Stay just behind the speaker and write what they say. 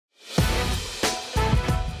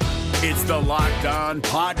It's the Locked On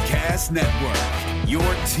Podcast Network, your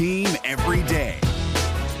team every day.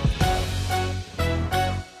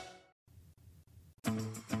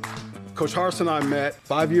 Coach Harsin and I met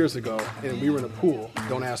 5 years ago, and we were in a pool.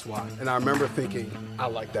 Don't ask why. And I remember thinking, I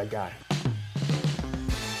like that guy.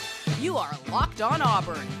 You are Locked On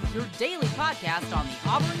Auburn, your daily podcast on the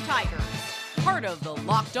Auburn Tigers. Part of the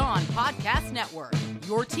Locked On Podcast Network,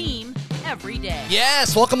 your team every day.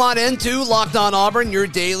 Yes, welcome on into Locked On Auburn, your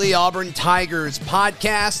daily Auburn Tigers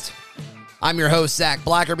podcast. I'm your host, Zach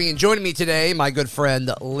Blackerby, and joining me today, my good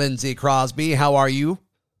friend, Lindsey Crosby. How are you?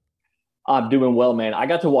 I'm doing well, man. I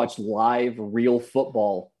got to watch live real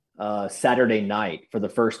football Saturday night for the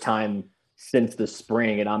first time since the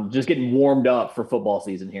spring, and I'm just getting warmed up for football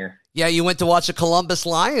season here. Yeah, you went to watch a Columbus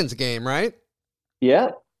Lions game, right?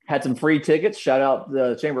 Yeah, had some free tickets. Shout out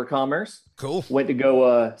the Chamber of Commerce. Cool. Went to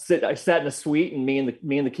go I sat in a suite, and me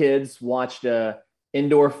and the kids watched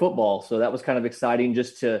indoor football. So that was kind of exciting.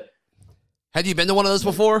 Had you been to one of those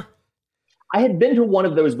before? I had been to one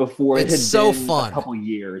of those before. It's it had so been fun. A couple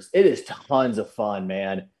years. It is tons of fun,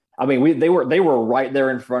 man. I mean, they were right there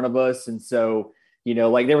in front of us, and so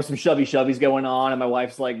like there were some shovies going on, and my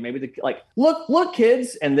wife's like, look,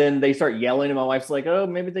 kids, and then they start yelling, and my wife's like, oh,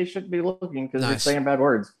 maybe they shouldn't be looking because they're saying bad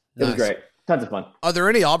words. It was great, tons of fun. Are there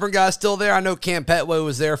any Auburn guys still there? I know Cam Petway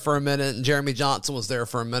was there for a minute, and Jeremy Johnson was there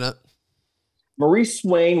for a minute. Maurice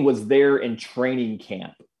Swain was there in training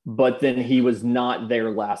camp, but then he was not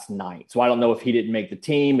there last night. So I don't know if he didn't make the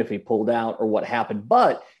team, if he pulled out, or what happened.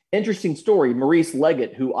 But interesting story, Maurice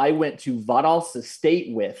Leggett, who I went to Valdosta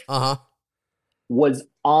State with, was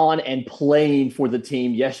on and playing for the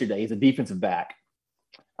team yesterday. He's a defensive back.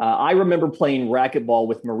 I remember playing racquetball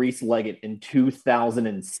with Maurice Leggett in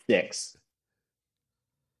 2006.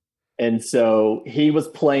 And so he was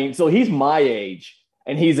playing. So he's my age,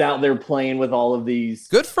 and he's out there playing with all of these.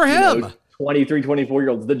 Good for him. 23,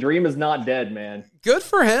 24-year-olds. The dream is not dead, man. Good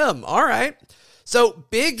for him. All right. So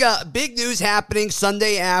big news happening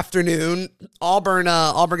Sunday afternoon. Auburn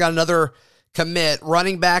got another commit.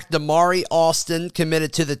 Running back Damari Alston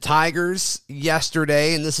committed to the Tigers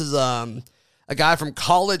yesterday, and this is a guy from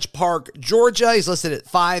College Park, Georgia. He's listed at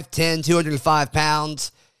 5'10", 205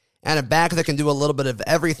 pounds, and a back that can do a little bit of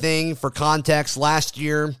everything. For context, last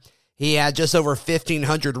year he had just over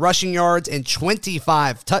 1,500 rushing yards and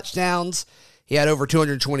 25 touchdowns. He had over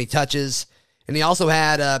 220 touches, and he also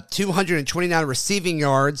had 229 receiving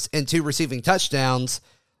yards and 2 receiving touchdowns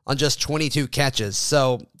on just 22 catches.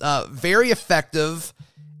 So very effective,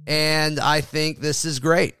 and I think this is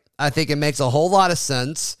great. I think it makes a whole lot of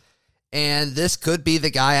sense, and this could be the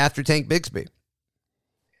guy after Tank Bigsby.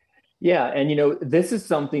 Yeah, and this is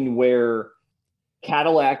something where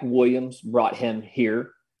Cadillac Williams brought him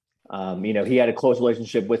here. He had a close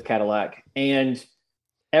relationship with Cadillac, and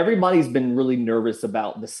everybody's been really nervous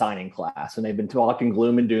about the signing class, and they've been talking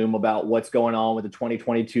gloom and doom about what's going on with the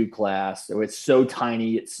 2022 class. So it's so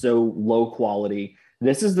tiny, it's so low quality.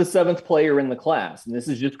 This is the 7th player in the class, and this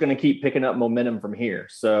is just going to keep picking up momentum from here.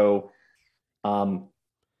 So,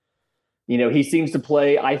 he seems to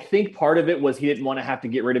play. I think part of it was he didn't want to have to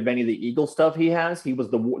get rid of any of the Eagle stuff he has. They were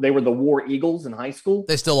the War Eagles in high school.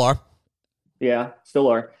 They still are. Yeah, still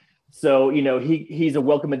are. So, he's a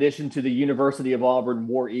welcome addition to the University of Auburn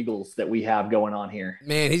War Eagles that we have going on here.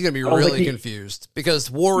 Man, he's going to be really confused because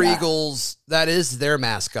War Eagles, that is their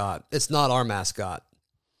mascot. It's not our mascot.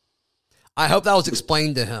 I hope that was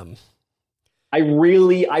explained to him. I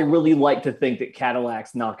really like to think that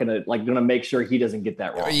Cadillac's not going to make sure he doesn't get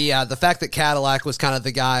that wrong. Yeah, the fact that Cadillac was kind of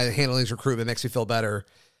the guy handling his recruitment makes me feel better.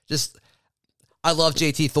 I love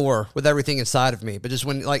JT Thor with everything inside of me, but just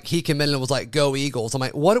when he came in and was like, "Go Eagles," I'm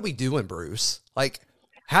like, "What are we doing, Bruce?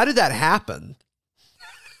 How did that happen?"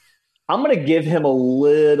 I'm going to give him a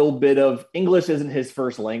little bit of English isn't his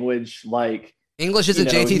first language. English isn't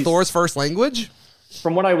JT Thor's first language?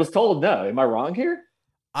 From what I was told, no. Am I wrong here?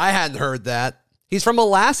 I hadn't heard that. He's from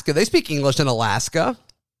Alaska. They speak English in Alaska.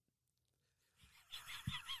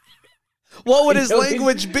 What would his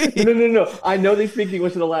language be? No. I know they speak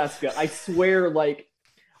English in Alaska. I swear,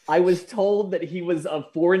 I was told that he was a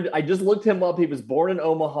foreign. I just looked him up. He was born in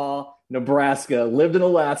Omaha, Nebraska, lived in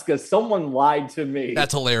Alaska. Someone lied to me.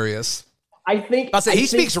 That's hilarious. He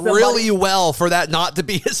speaks really well for that not to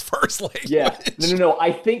be his first language. Yeah. No.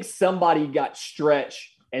 I think somebody got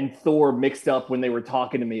Stretch and Thor mixed up when they were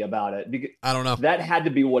talking to me about it. I don't know. That had to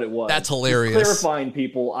be what it was. That's hilarious. Just clarifying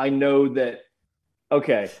people. I know that.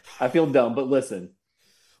 Okay, I feel dumb, but listen.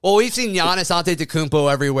 Well, we've seen Giannis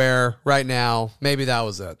Antetokounmpo everywhere right now. Maybe that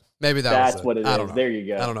was it. That's what it I is. don't know. There you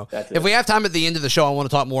go. I don't know. That's if we have time at the end of the show, I want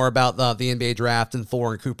to talk more about the NBA draft and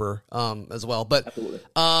Thor and Cooper as well. But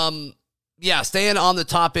absolutely. Yeah, staying on the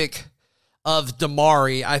topic of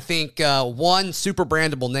Damari, I think one super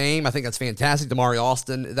brandable name. I think that's fantastic. Damari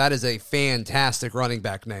Austin. That is a fantastic running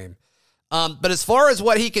back name. But as far as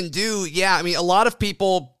what he can do, yeah, I mean, a lot of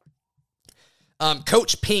people,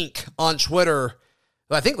 Coach Pink on Twitter,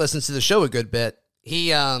 who I think listens to the show a good bit,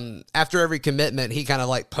 he, after every commitment, he kind of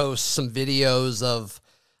like posts some videos of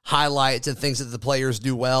highlights and things that the players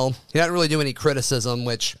do well. He doesn't really do any criticism,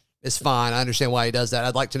 which is fine. I understand why he does that.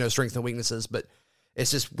 I'd like to know strengths and weaknesses, but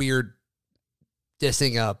it's just weird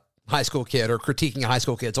dissing a high school kid or critiquing a high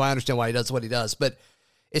school kid. So I understand why he does what he does, but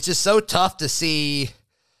it's just so tough to see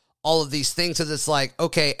all of these things. Cause it's like,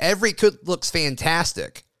 okay, every kid looks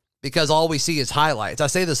fantastic because all we see is highlights. I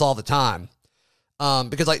say this all the time.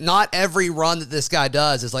 Because like not every run that this guy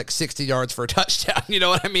does is like 60 yards for a touchdown. You know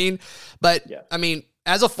what I mean? But yeah. I mean,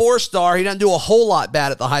 as a 4-star, he doesn't do a whole lot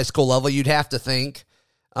bad at the high school level. You'd have to think.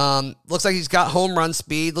 Looks like he's got home run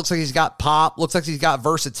speed. Looks like he's got pop. Looks like he's got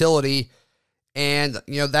versatility. And,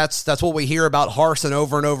 you know, that's what we hear about Harsin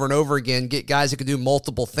over and over and over again. Get guys that can do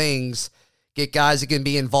multiple things. Get guys that can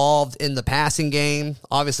be involved in the passing game,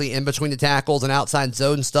 obviously in between the tackles and outside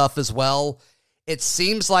zone stuff as well. It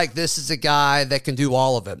seems like this is a guy that can do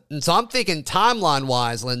all of it. And so I'm thinking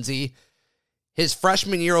timeline-wise, Lindsay, his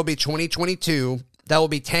freshman year will be 2022. That will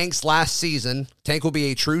be Tank's last season. Tank will be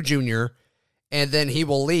a true junior, and then he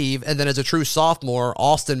will leave. And then as a true sophomore,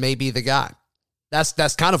 Austin may be the guy.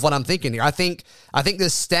 That's kind of what I'm thinking here. I think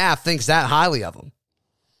this staff thinks that highly of him.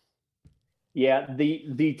 Yeah,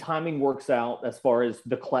 the timing works out as far as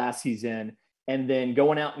the class he's in, and then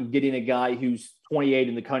going out and getting a guy who's 28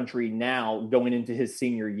 in the country now, going into his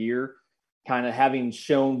senior year, kind of having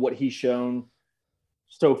shown what he's shown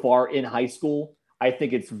so far in high school. I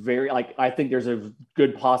think it's I think there's a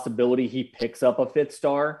good possibility he picks up a 5th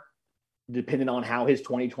star, depending on how his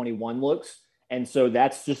 2021 looks. And so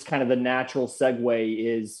that's just kind of the natural segue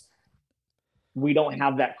is we don't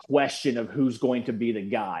have that question of who's going to be the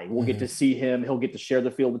guy. We'll get to see him. He'll get to share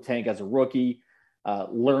the field with Tank as a rookie,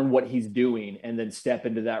 learn what he's doing, and then step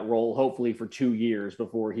into that role, hopefully for 2 years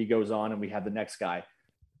before he goes on and we have the next guy.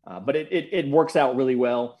 But it works out really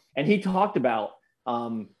well. And he talked about,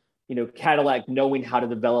 Cadillac knowing how to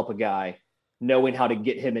develop a guy, knowing how to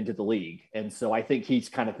get him into the league. And so I think he's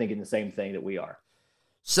kind of thinking the same thing that we are.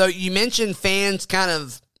 So you mentioned fans kind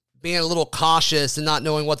of being a little cautious and not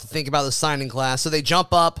knowing what to think about the signing class. So they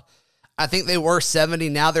jump up. I think they were 70.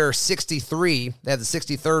 Now they're 63. They have the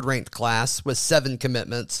 63rd ranked class with 7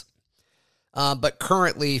 commitments, but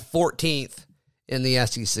currently 14th in the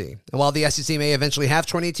SEC. And while the SEC may eventually have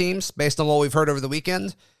 20 teams, based on what we've heard over the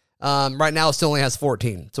weekend, right now it still only has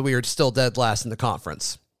 14. So we are still dead last in the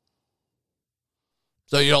conference.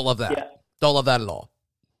 So you don't love that. Yeah. Don't love that at all.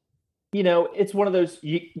 It's one of those,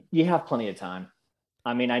 you have plenty of time.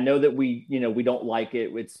 I mean, I know that we don't like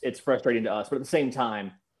it. It's frustrating to us, but at the same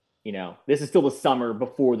time, this is still the summer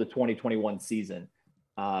before the 2021 season.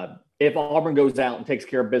 If Auburn goes out and takes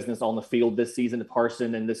care of business on the field this season,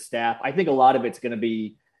 Harsin and this staff, I think a lot of it's going to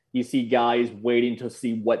be, you see guys waiting to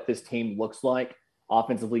see what this team looks like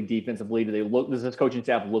offensively, defensively. Does this coaching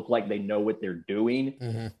staff look like they know what they're doing?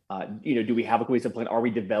 Mm-hmm. Do we have a cohesive plan? Are we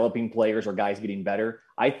developing players or guys getting better?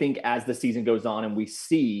 I think as the season goes on and we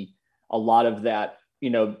see a lot of that,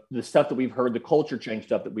 the stuff that we've heard, the culture change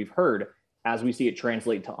stuff that we've heard, as we see it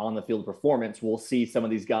translate to on the field performance, we'll see some of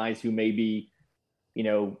these guys who may be,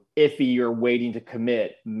 iffy or waiting to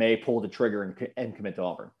commit may pull the trigger and commit to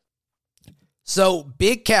Auburn. So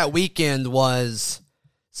Big Cat Weekend was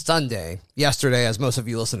Sunday, yesterday, as most of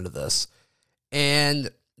you listen to this. And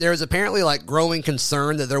there was apparently like growing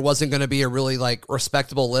concern that there wasn't going to be a really like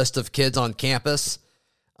respectable list of kids on campus.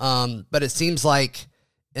 But it seems like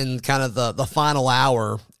in kind of the final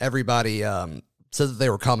hour, everybody said that they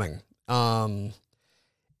were coming. And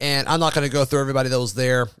I'm not going to go through everybody that was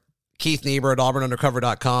there. Keith Niebuhr at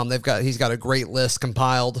auburnundercover.com. He's got a great list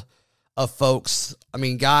compiled of folks. I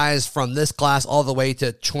mean, guys from this class all the way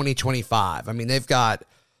to 2025. I mean, they've got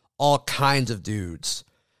all kinds of dudes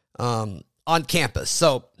on campus.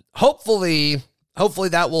 So hopefully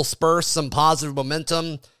that will spur some positive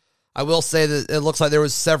momentum. I will say that it looks like there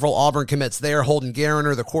was several Auburn commits there. Holden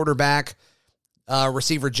Gariner, the quarterback,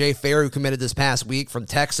 receiver Jay Fair, who committed this past week from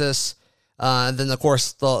Texas. And then, of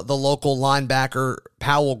course, the local linebacker,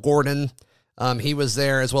 Powell Gordon, he was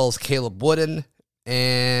there, as well as Caleb Wooden.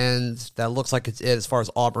 And that looks like it's it as far as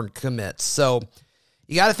Auburn commits. So,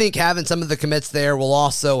 you got to think having some of the commits there will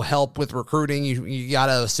also help with recruiting. You got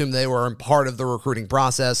to assume they were part of the recruiting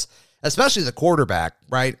process, especially the quarterback,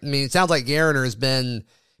 right? I mean, it sounds like Garner has been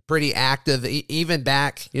pretty active, even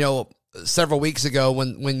back, several weeks ago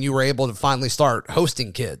when you were able to finally start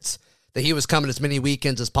hosting kids, that he was coming as many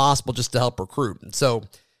weekends as possible just to help recruit. And so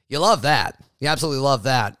you love that. You absolutely love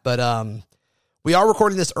that. But we are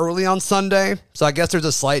recording this early on Sunday, so I guess there's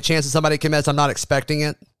a slight chance that somebody commits. I'm not expecting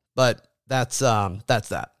it, but that's that. You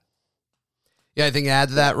got anything to add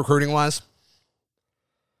to that recruiting-wise?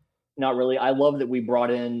 Not really. I love that we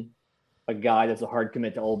brought in a guy that's a hard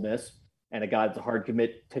commit to Ole Miss and a guy that's a hard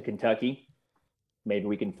commit to Kentucky. Maybe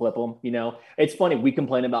we can flip them. It's funny. We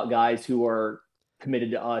complain about guys who are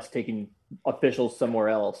committed to us taking officials somewhere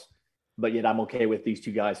else, but yet I'm okay with these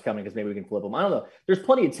two guys coming because maybe we can flip them. I don't know. There's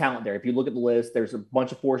plenty of talent there. If you look at the list, there's a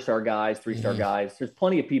bunch of 4-star guys, 3-star guys. There's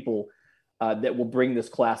plenty of people that will bring this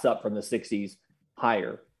class up from the 60s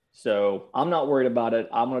higher. So I'm not worried about it.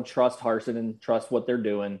 I'm going to trust Harsin and trust what they're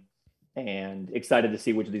doing, and excited to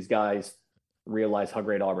see which of these guys realize how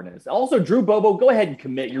great Auburn is. Also, Drew Bobo, go ahead and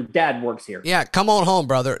commit. Your dad works here. Yeah, come on home,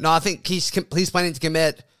 brother. No, I think he's planning to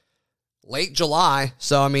commit late July.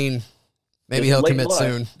 So, I mean, maybe he'll commit July.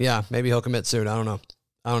 Soon. Yeah, maybe he'll commit soon. I don't know.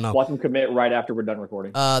 Watch him commit right after we're done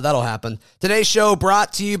recording. That'll happen. Today's show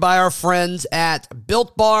brought to you by our friends at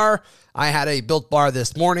Built Bar. I had a Built Bar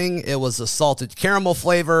this morning. It was a salted caramel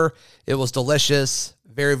flavor. It was delicious.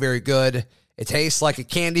 Very, very good. It tastes like a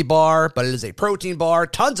candy bar, but it is a protein bar.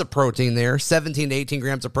 Tons of protein there. 17 to 18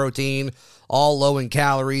 grams of protein. All low in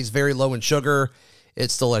calories. Very low in sugar.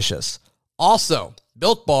 It's delicious. Also,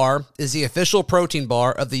 Built Bar is the official protein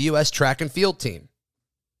bar of the U.S. track and field team.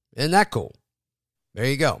 Isn't that cool? There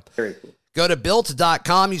you go. Very cool. Go to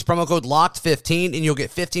built.com, use promo code LOCKED15, and you'll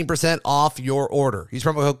get 15% off your order. Use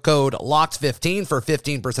promo code LOCKED15 for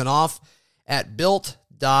 15% off at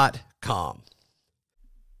built.com.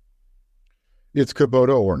 It's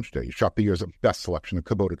Kubota Orange Day. Shop the year's best selection of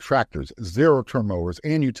Kubota tractors, zero-turn mowers,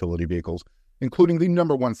 and utility vehicles, including the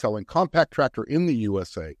 #1 selling compact tractor in the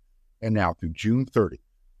USA. And now through June 30,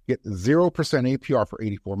 get 0% APR for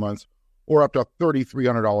 84 months or up to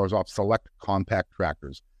 $3,300 off select compact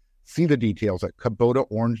tractors. See the details at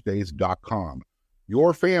KubotaOrangeDays.com.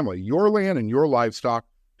 Your family, your land, and your livestock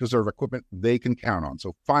deserve equipment they can count on.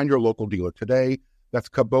 So find your local dealer today. That's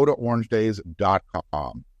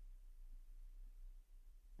KubotaOrangeDays.com.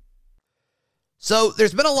 So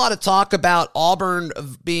there's been a lot of talk about Auburn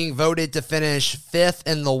being voted to finish 5th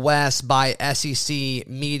in the West by SEC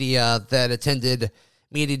media that attended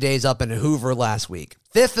media days up in Hoover last week.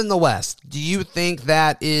 5th in the West. Do you think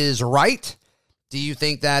that is right? Do you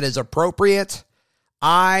think that is appropriate?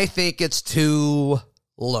 I think it's too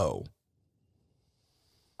low.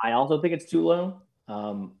 I also think it's too low.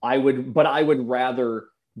 I would rather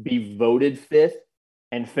be voted 5th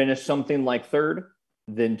and finish something like 3rd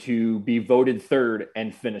than to be voted 3rd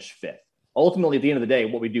and finish 5th. Ultimately, at the end of the day,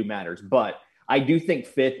 what we do matters. But I do think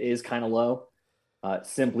 5th is kind of low,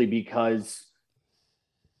 simply because,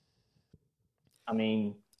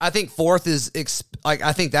 I think 4th is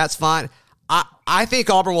I think that's fine. I think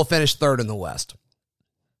Auburn will finish 3rd in the West,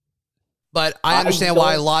 but I understand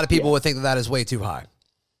why a lot of people would think that is way too high.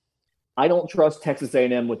 I don't trust Texas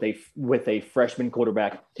A&M with a freshman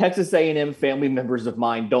quarterback. Texas A&M family members of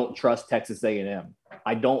mine don't trust Texas A&M.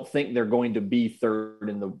 I don't think they're going to be 3rd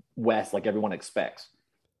in the West like everyone expects,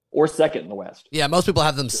 or 2nd in the West. Yeah, most people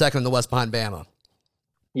have them 2nd in the West behind Bama.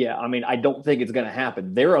 Yeah, I don't think it's going to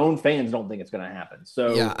happen. Their own fans don't think it's going to happen.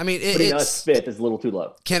 So yeah, putting us 5th is a little too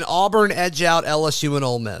low. Can Auburn edge out LSU and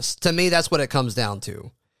Ole Miss? To me, that's what it comes down to.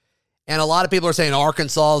 And a lot of people are saying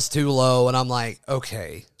Arkansas is too low, and I'm like,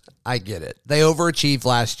 okay, I get it. They overachieved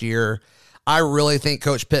last year. I really think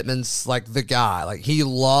Coach Pittman's like the guy. Like, he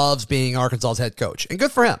loves being Arkansas's head coach, and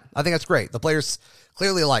good for him. I think that's great. The players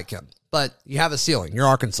clearly like him, but you have a ceiling. You're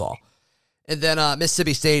Arkansas. And then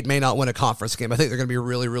Mississippi State may not win a conference game. I think they're going to be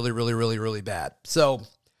really, really, really, really, really bad. So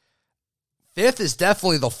 5th is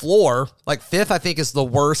definitely the floor. Like, 5th, I think, is the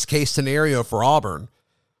worst case scenario for Auburn.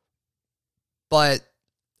 But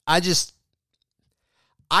I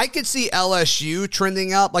could see LSU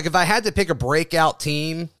trending up. Like, if I had to pick a breakout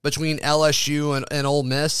team between LSU and Ole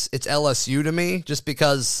Miss, it's LSU to me, just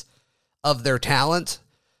because of their talent.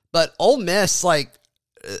 But Ole Miss, like,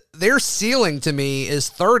 their ceiling to me is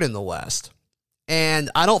 3rd in the West. And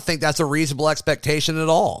I don't think that's a reasonable expectation at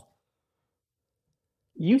all.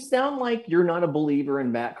 You sound like you're not a believer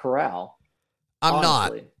in Matt Corral.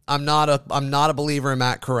 Honestly. I'm not a believer in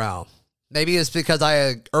Matt Corral. Maybe it's because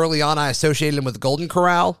early on I associated him with Golden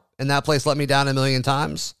Corral, and that place let me down a million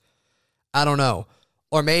times. I don't know.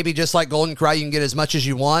 Or maybe just like Golden Corral, you can get as much as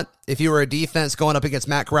you want. If you were a defense going up against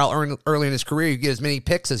Matt Corral early in his career, you get as many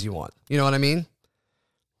picks as you want. You know what I mean?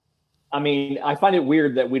 I mean, I find it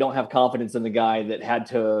weird that we don't have confidence in the guy that had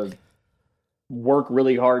to work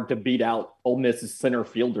really hard to beat out Ole Miss's center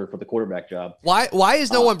fielder for the quarterback job. Why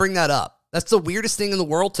is no one bring that up? That's the weirdest thing in the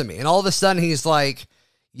world to me. And all of a sudden he's like,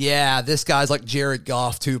 yeah, this guy's like Jared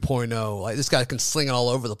Goff 2.0. Like, this guy can sling it all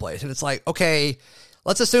over the place. And it's like, okay,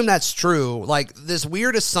 let's assume that's true. Like, this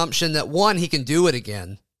weird assumption that, one, he can do it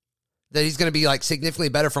again, that he's going to be like significantly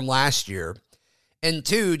better from last year. And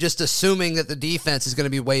two, just assuming that the defense is going to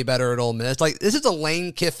be way better at Ole Miss. Like, this is a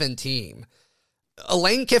Lane Kiffin team. A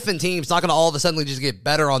Lane Kiffin team's not going to all of a sudden just get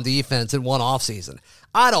better on defense in one offseason.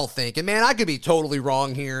 I don't think. And, man, I could be totally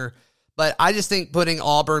wrong here. But I just think putting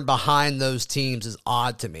Auburn behind those teams is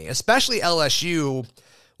odd to me, especially LSU,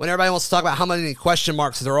 when everybody wants to talk about how many question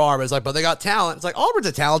marks there are. But it's like, but they got talent. It's like, Auburn's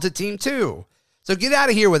a talented team too. So get out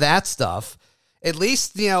of here with that stuff. At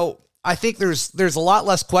least, you know, I think there's a lot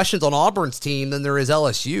less questions on Auburn's team than there is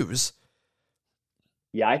LSU's.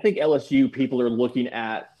 Yeah, I think LSU people are looking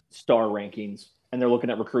at star rankings and they're looking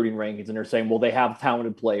at recruiting rankings and they're saying, well, they have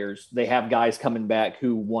talented players. They have guys coming back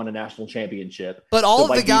who won a national championship. But all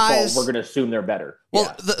so of the guys, we're going to assume they're better.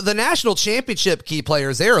 Well, yeah. the national championship key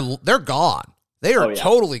players, they're gone. They are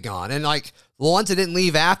totally gone. And like the ones that didn't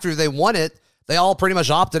leave after they won it, they all pretty much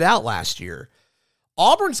opted out last year.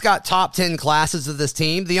 Auburn's got top 10 classes of this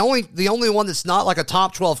team. The only one that's not like a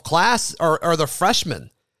top 12 class are the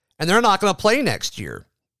freshmen, and they're not going to play next year.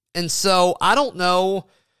 And so I don't know,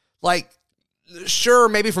 like, sure,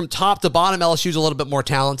 maybe from top to bottom, LSU's a little bit more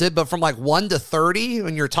talented, but from like 1 to 30,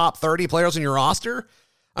 in your top 30 players in your roster,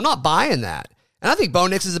 I'm not buying that. And I think Bo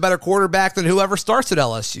Nix is a better quarterback than whoever starts at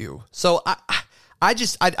LSU. So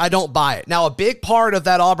I don't buy it. Now, a big part of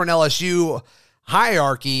that Auburn LSU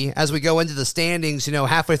hierarchy as we go into the standings, you know,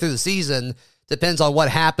 halfway through the season, depends on what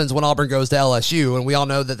happens when Auburn goes to LSU. And we all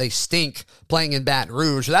know that they stink playing in Baton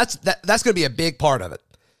Rouge. So that's going to be a big part of it.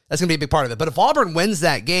 That's going to be a big part of it. But if Auburn wins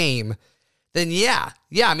that game, then yeah,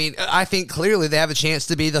 I mean, I think clearly they have a chance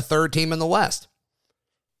to be the third team in the West.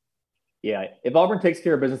 Yeah, if Auburn takes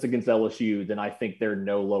care of business against LSU, then I think they're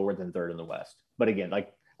no lower than third in the West. But again,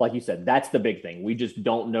 like you said, that's the big thing. We just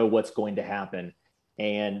don't know what's going to happen.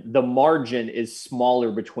 And the margin is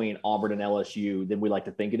smaller between Auburn and LSU than we like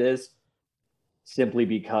to think it is, simply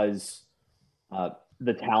because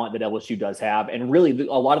the talent that LSU does have. And really,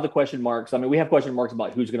 a lot of the question marks, I mean, we have question marks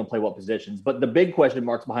about who's going to play what positions, but the big question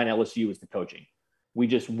marks behind LSU is the coaching. We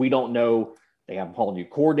don't know. They have all new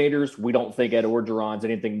coordinators. We don't think Ed Orgeron's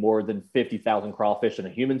anything more than 50,000 crawfish in a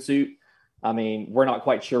human suit. I mean, we're not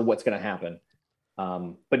quite sure what's going to happen.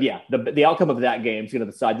 But yeah, the outcome of that game is going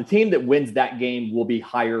to decide. The team that wins that game will be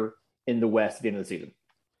higher in the West at the end of the season.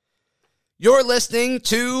 You're listening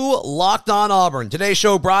to Locked On Auburn. Today's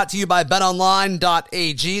show brought to you by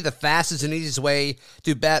betonline.ag, the fastest and easiest way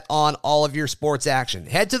to bet on all of your sports action.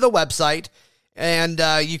 Head to the website, and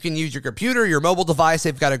you can use your computer, your mobile device.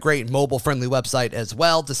 They've got a great mobile-friendly website as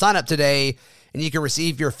well to sign up today, and you can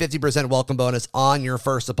receive your 50% welcome bonus on your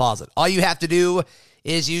first deposit. All you have to do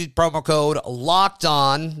is use promo code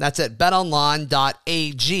LOCKEDON. That's at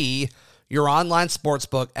betonline.ag, your online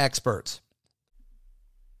sportsbook experts.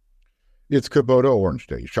 It's Kubota Orange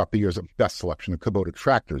Day. Shop the year's best selection of Kubota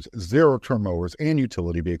tractors, zero-turn mowers, and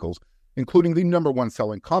utility vehicles, including the #1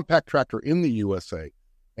 selling compact tractor in the USA.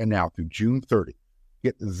 And now through June 30,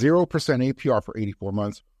 get 0% APR for 84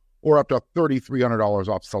 months or up to $3,300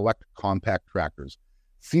 off select compact tractors.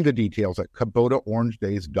 See the details at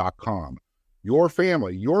KubotaOrangeDays.com. Your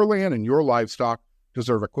family, your land, and your livestock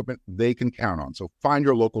deserve equipment they can count on. So find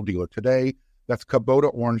your local dealer today. That's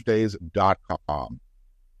KubotaOrangeDays.com.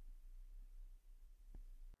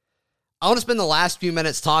 I want to spend the last few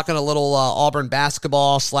minutes talking a little Auburn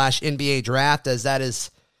basketball / NBA draft, as that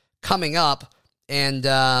is coming up. And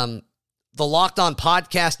the Locked On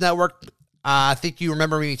Podcast Network, I think you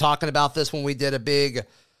remember me talking about this when we did a big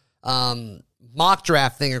mock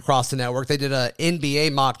draft thing across the network. They did an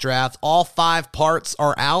NBA mock draft. All 5 parts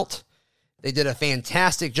are out. They did a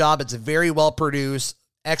fantastic job. It's very well produced.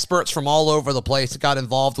 Experts from all over the place got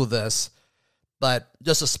involved with this. But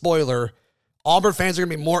just a spoiler, Auburn fans are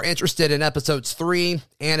going to be more interested in episodes 3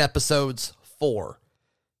 and episodes 4.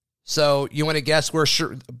 So you want to guess where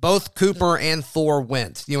both Cooper and Thor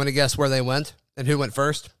went? You want to guess where they went and who went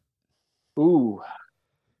first? Ooh.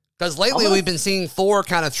 Because lately we've been seeing Thor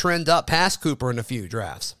kind of trend up past Cooper in a few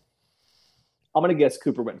drafts. I'm going to guess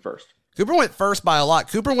Cooper went first. Cooper went first by a lot.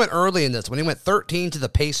 Cooper went early in this when he went 13 to the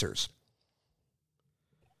Pacers.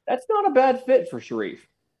 That's not a bad fit for Sharif.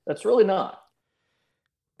 That's really not.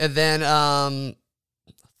 And then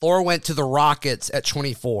Thor went to the Rockets at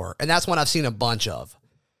 24, and that's one I've seen a bunch of.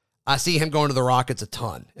 I see him going to the Rockets a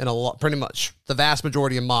ton, and pretty much the vast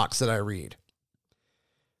majority of mocks that I read.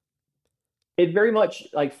 It very much,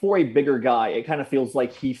 like, for a bigger guy, it kind of feels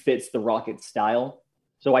like he fits the Rockets style.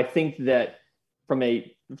 So I think that from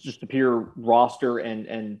just a pure roster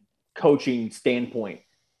and coaching standpoint,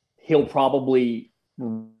 he'll probably,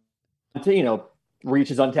 reach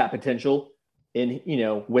his untapped potential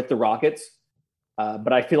with the Rockets.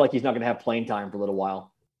 But I feel like he's not going to have playing time for a little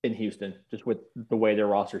while in Houston, just with the way their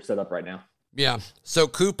roster is set up right now. Yeah. So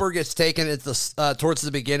Cooper gets taken towards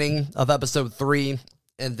the beginning of episode 3,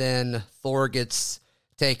 and then Thor gets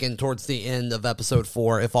taken towards the end of episode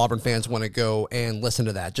 4. If Auburn fans want to go and listen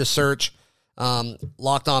to that, just search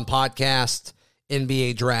Locked On Podcast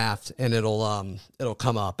NBA Draft, and it'll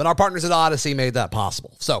come up. And our partners at Odyssey made that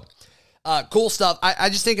possible. So cool stuff. I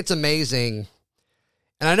just think it's amazing.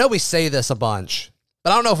 And I know we say this a bunch,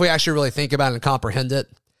 but I don't know if we actually really think about it and comprehend it,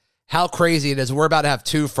 how crazy it is. We're about to have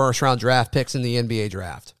 2 first-round draft picks in the NBA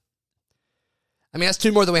draft. I mean, that's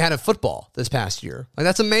 2 more than we had in football this past year. Like,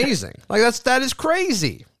 that's amazing. Like, that is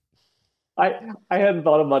crazy. I hadn't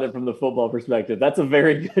thought about it from the football perspective. That's a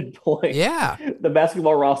very good point. Yeah. The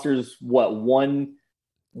basketball roster is,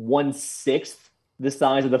 1/6 the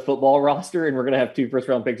size of the football roster, and we're going to have 2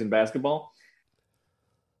 first-round picks in basketball.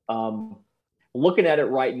 Looking at it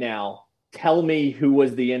right now, tell me who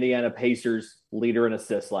was the Indiana Pacers leader in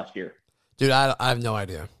assists last year. Dude, I have no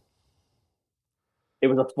idea. It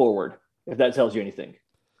was a forward, if that tells you anything.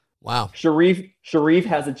 Wow. Sharif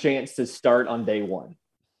has a chance to start on day 1.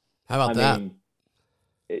 How about that?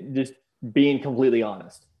 Just being completely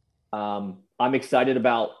honest. I'm excited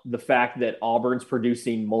about the fact that Auburn's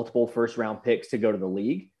producing multiple first-round picks to go to the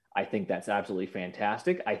league. I think that's absolutely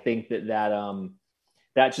fantastic. I think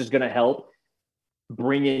that's just going to help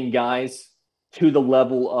bring in guys to the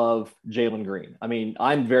level of Jalen Green. I mean,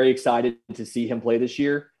 I'm very excited to see him play this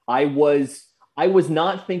year. I was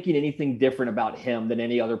not thinking anything different about him than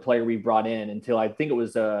any other player we brought in until I think it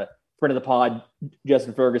was a friend of the pod,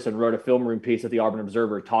 Justin Ferguson, wrote a film room piece at the Auburn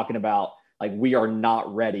Observer talking about, like, we are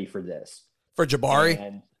not ready for this. For Jabari?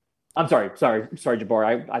 And I'm sorry,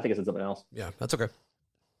 Jabari. I think I said something else. Yeah, that's okay.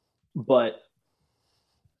 But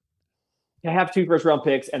to have 2 first-round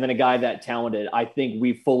picks and then a guy that talented, I think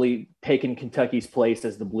we've fully taken Kentucky's place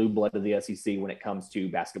as the blue blood of the SEC when it comes to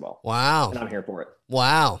basketball. Wow. And I'm here for it.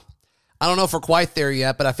 Wow. I don't know if we're quite there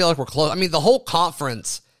yet, but I feel like we're close. I mean, the whole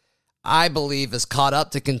conference, I believe, is caught up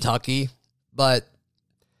to Kentucky, but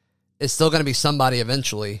it's still going to be somebody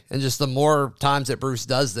eventually. And just the more times that Bruce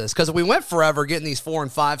does this, because we went forever getting these 4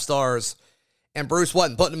 and 5 stars, and Bruce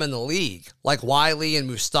wasn't putting them in the league, like Wiley and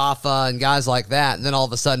Mustafa and guys like that. And then all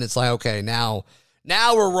of a sudden it's like, okay, now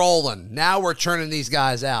we're rolling. Now we're churning these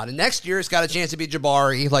guys out. And next year it's got a chance to be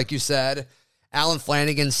Jabari, like you said. Alan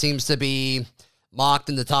Flanagan seems to be mocked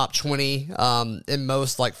in the top 20 in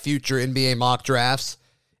most, like, future NBA mock drafts.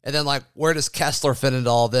 And then, like, where does Kessler fit into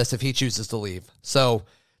all this if he chooses to leave? So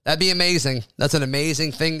that'd be amazing. That's an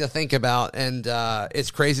amazing thing to think about. And it's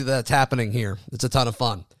crazy that it's happening here. It's a ton of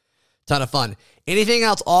fun. Anything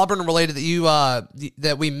else Auburn related that you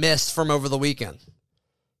that we missed from over the weekend?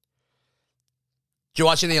 Did you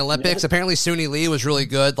watch any Olympics? Apparently Suni Lee was really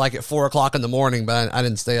good, like at 4:00 in the morning, but I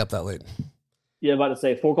didn't stay up that late. Yeah, about to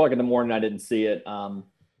say 4:00 in the morning. I didn't see it.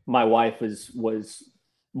 My wife was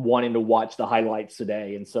wanting to watch the highlights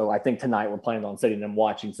today, and so I think tonight we're planning on sitting and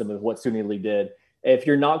watching some of what Suni Lee did. If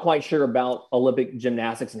you're not quite sure about Olympic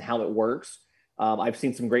gymnastics and how it works, I've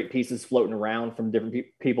seen some great pieces floating around from different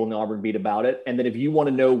people in the Auburn beat about it. And then if you want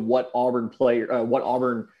to know what Auburn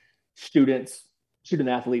student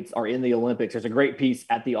athletes are in the Olympics, there's a great piece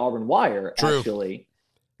at the Auburn Wire, actually,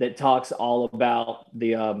 that talks all about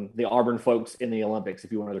the Auburn folks in the Olympics,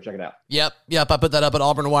 if you want to go check it out. Yep. I put that up at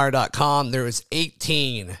auburnwire.com. There was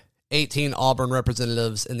 18 Auburn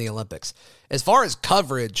representatives in the Olympics. As far as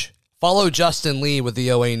coverage, follow Justin Lee with the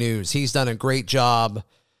OA News. He's done a great job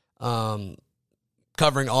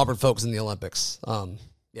covering Auburn folks in the Olympics.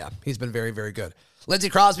 He's been very, very good. Lindsey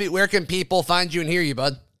Crosby, where can people find you and hear you,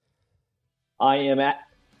 bud? I am at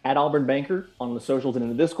Auburn Banker on the socials and in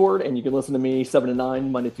the Discord, and you can listen to me 7 to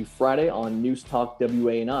 9 Monday through Friday on News Talk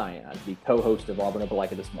WANI as the co-host of Auburn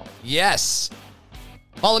Opelika this morning. Yes.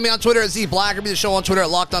 Follow me on Twitter at ZBlackerby, the show on Twitter at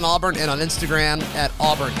Locked On Auburn, and on Instagram at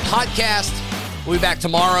Auburn Podcast. We'll be back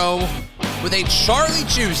tomorrow with a Charlie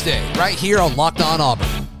Tuesday right here on Locked On Auburn.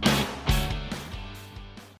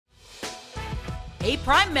 Hey,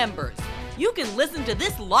 Prime members, you can listen to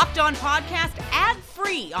this Locked On podcast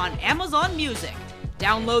ad-free on Amazon Music.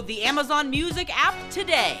 Download the Amazon Music app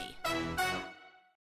today.